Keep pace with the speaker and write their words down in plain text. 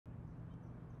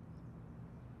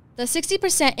The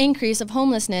 60% increase of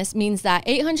homelessness means that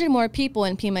 800 more people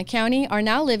in Pima County are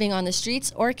now living on the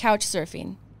streets or couch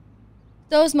surfing.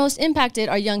 Those most impacted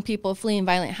are young people fleeing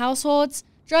violent households,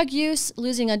 drug use,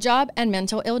 losing a job, and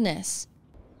mental illness.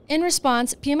 In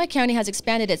response, Pima County has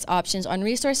expanded its options on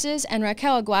resources, and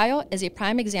Raquel Aguayo is a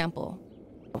prime example.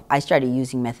 I started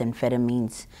using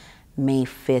methamphetamines May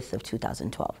 5th of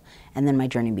 2012, and then my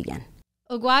journey began.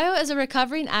 Aguayo is a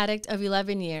recovering addict of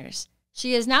 11 years.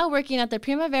 She is now working at the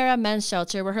Primavera Men's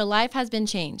Shelter where her life has been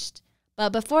changed.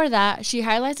 But before that, she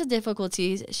highlights the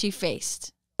difficulties she faced.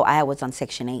 I was on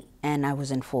Section 8 and I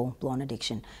was in full-blown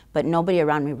addiction, but nobody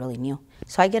around me really knew.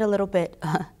 So I get a little bit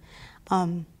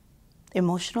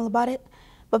emotional about it,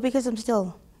 but because I'm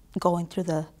still going through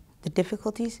the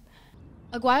difficulties.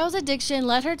 Aguayo's addiction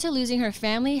led her to losing her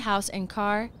family, house, and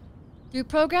car. Through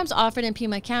programs offered in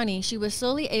Pima County, she was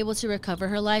slowly able to recover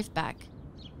her life back.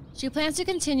 She plans to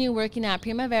continue working at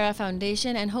Primavera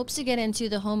Foundation and hopes to get into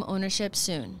the home ownership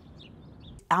soon.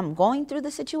 I'm going through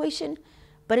the situation,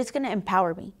 but it's going to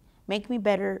empower me, make me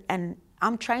better, and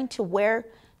I'm trying to wear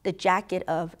the jacket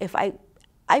of, if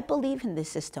I believe in this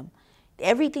system.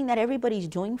 Everything that everybody's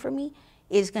doing for me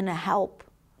is going to help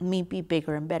me be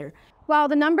bigger and better. While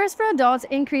the numbers for adults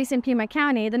increased in Pima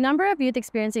County, the number of youth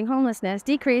experiencing homelessness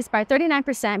decreased by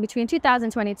 39% between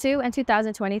 2022 and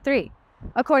 2023,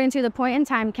 according to the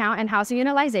point-in-time count and housing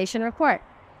utilization report.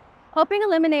 Helping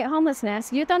eliminate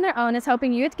homelessness, Youth on Their Own is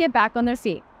helping youth get back on their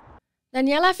feet.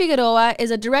 Daniela Figueroa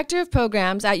is a director of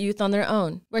programs at Youth on Their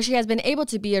Own, where she has been able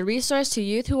to be a resource to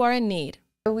youth who are in need.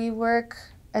 We work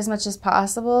as much as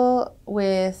possible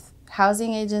with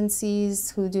housing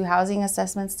agencies who do housing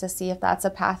assessments to see if that's a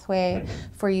pathway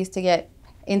for youth to get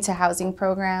into housing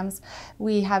programs.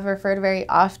 We have referred very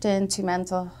often to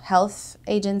mental health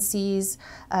agencies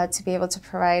to be able to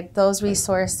provide those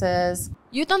resources.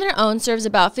 Youth on Their Own serves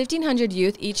about 1,500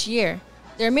 youth each year.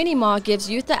 Their mini mall gives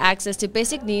youth the access to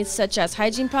basic needs such as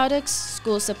hygiene products,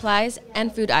 school supplies,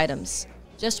 and food items.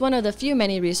 Just one of the few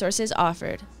many resources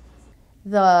offered.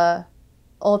 The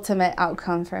ultimate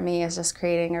outcome for me is just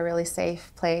creating a really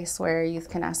safe place where youth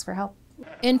can ask for help.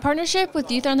 In partnership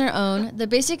with Youth on Their Own, the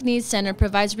Basic Needs Center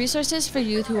provides resources for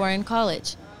youth who are in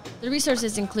college. The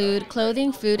resources include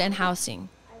clothing, food, and housing.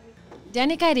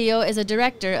 Danny Carrillo is a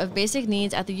director of Basic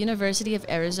Needs at the University of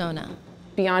Arizona.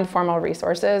 Beyond formal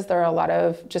resources, there are a lot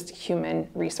of just human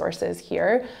resources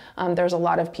here. There's a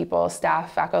lot of people,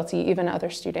 staff, faculty, even other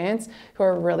students who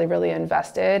are really, really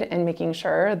invested in making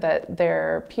sure that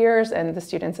their peers and the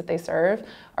students that they serve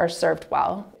are served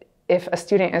well. If a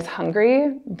student is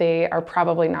hungry, they are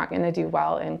probably not going to do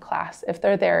well in class if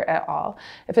they're there at all.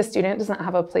 If a student doesn't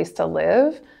have a place to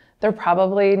live, they're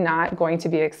probably not going to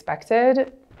be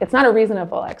expected. It's not a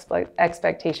reasonable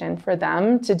expectation for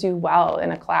them to do well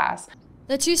in a class.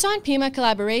 The Tucson Pima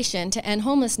Collaboration to End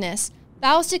Homelessness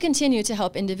vows to continue to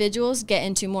help individuals get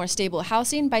into more stable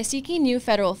housing by seeking new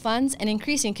federal funds and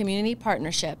increasing community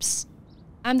partnerships.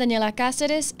 I'm Daniela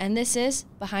Cazares, and this is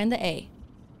Behind the A.